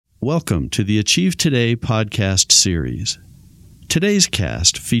Welcome to the Achieve Today podcast series. Today's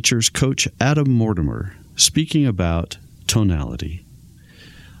cast features Coach Adam Mortimer speaking about tonality.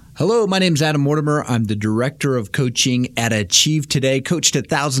 Hello, my name is Adam Mortimer. I'm the Director of Coaching at Achieve Today, coached at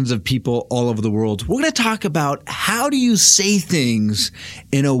thousands of people all over the world. We're going to talk about how do you say things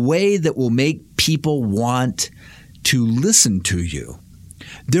in a way that will make people want to listen to you.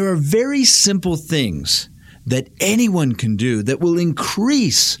 There are very simple things that anyone can do that will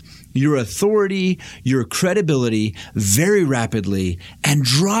increase your authority, your credibility very rapidly, and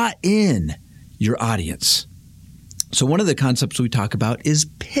draw in your audience. So one of the concepts we talk about is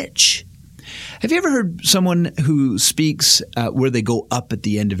pitch. Have you ever heard someone who speaks where they go up at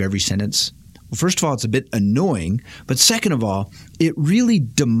the end of every sentence? Well, first of all, it's a bit annoying, but second of all, it really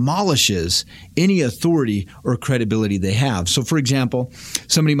demolishes any authority or credibility they have. So for example,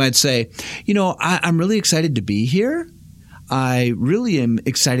 somebody might say, I'm really excited to be here. I really am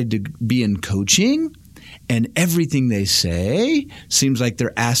excited to be in coaching, and everything they say seems like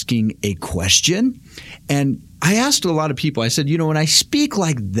they're asking a question. And I asked a lot of people, I said, when I speak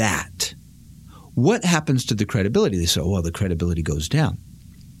like that, what happens to the credibility? They said, well, the credibility goes down.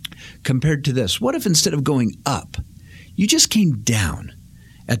 Compared to this, what if instead of going up, you just came down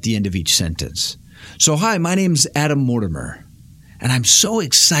at the end of each sentence? So, hi, my name's Adam Mortimer, and I'm so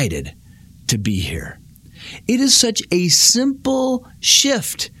excited to be here. It is such a simple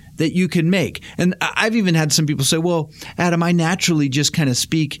shift that you can make. And I've even had some people say, well, Adam, I naturally just kind of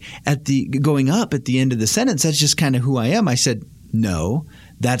speak at the going up at the end of the sentence. That's just kind of who I am. I said, no,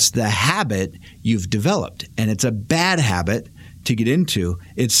 that's the habit you've developed. And it's a bad habit to get into.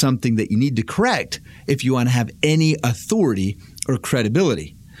 It's something that you need to correct if you want to have any authority or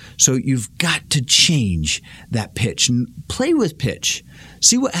credibility. So you've got to change that pitch. Play with pitch.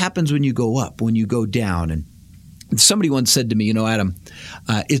 See what happens when you go up, when you go down. And somebody once said to me, Adam,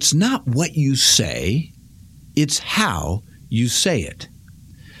 it's not what you say, it's how you say it.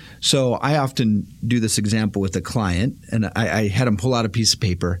 So I often do this example with a client, and I had him pull out a piece of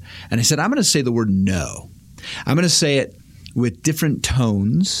paper, and I said, I'm going to say the word no. I'm going to say it with different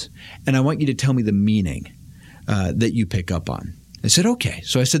tones, and I want you to tell me the meaning that you pick up on. I said, okay.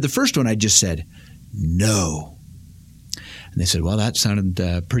 So I said the first one I just said, no. And they said, well, that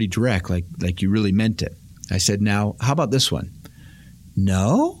sounded pretty direct, like you really meant it. I said, now, how about this one?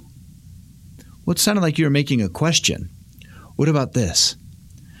 No? Well, it sounded like you were making a question. What about this?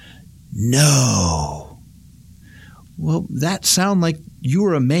 No. Well, that sounded like you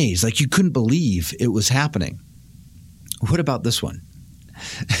were amazed, like you couldn't believe it was happening. What about this one?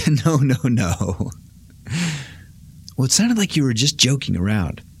 No. Well, it sounded like you were just joking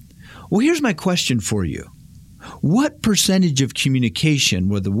around. Well, here's my question for you. What percentage of communication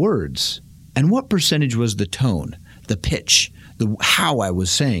were the words, and what percentage was the tone, the pitch, how I was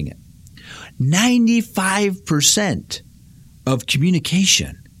saying it? 95% of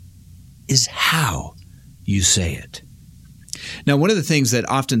communication is how you say it. Now, one of the things that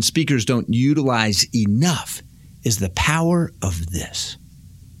often speakers don't utilize enough is the power of this.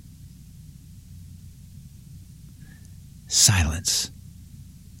 Silence.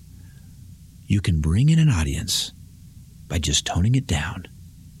 You can bring in an audience by just toning it down.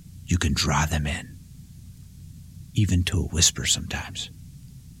 You can draw them in, even to a whisper sometimes.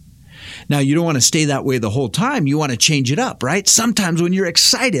 Now, you don't want to stay that way the whole time. You want to change it up, right? Sometimes when you're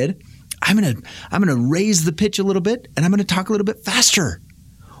excited, I'm going to raise the pitch a little bit, and I'm going to talk a little bit faster.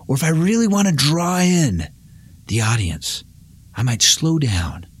 Or if I really want to draw in the audience, I might slow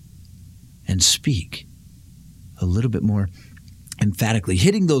down and speak a little bit more emphatically,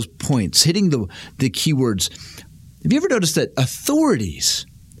 hitting those points, hitting the keywords. Have you ever noticed that authorities,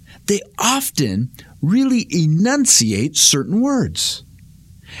 they often really enunciate certain words?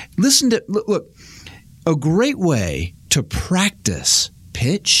 Look, a great way to practice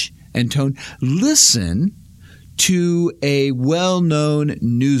pitch and tone, listen to a well-known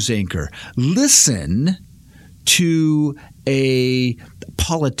news anchor. Listen to a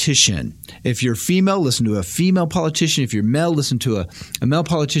politician. If you're female, listen to a female politician. If you're male, listen to a male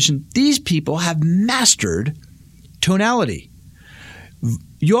politician. These people have mastered tonality.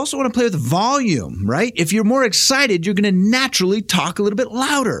 You also want to play with volume, right? If you're more excited, you're going to naturally talk a little bit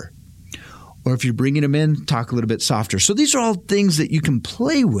louder. Or if you're bringing them in, talk a little bit softer. So these are all things that you can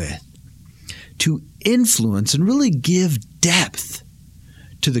play with to influence and really give depth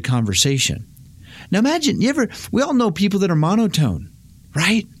to the conversation. Now imagine, we all know people that are monotone,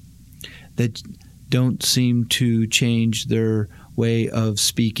 right? That don't seem to change their way of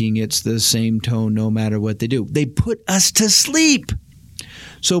speaking. It's the same tone no matter what they do. They put us to sleep.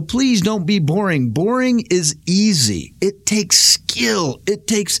 So please don't be boring. Boring is easy. It takes skill. It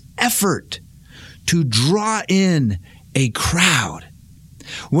takes effort to draw in a crowd.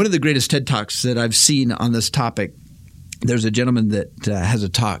 One of the greatest TED Talks that I've seen on this topic, there's a gentleman that has a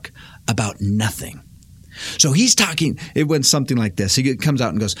talk about nothing. So he's talking, it went something like this. He comes out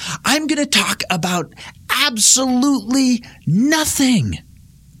and goes, I'm going to talk about absolutely nothing,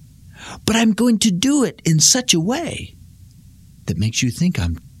 but I'm going to do it in such a way that makes you think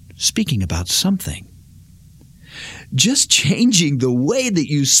I'm speaking about something. Just changing the way that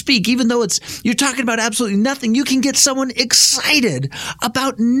you speak, even though you're talking about absolutely nothing, you can get someone excited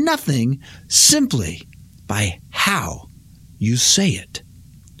about nothing simply by how you say it.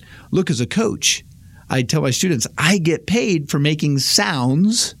 Look, as a coach, I tell my students, I get paid for making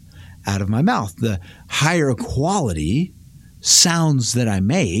sounds out of my mouth. The higher quality sounds that I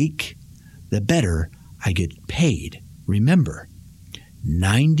make, the better I get paid. Remember,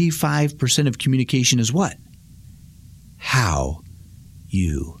 95% of communication is what? How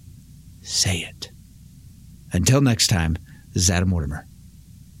you say it. Until next time, this is Adam Mortimer.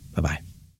 Bye-bye.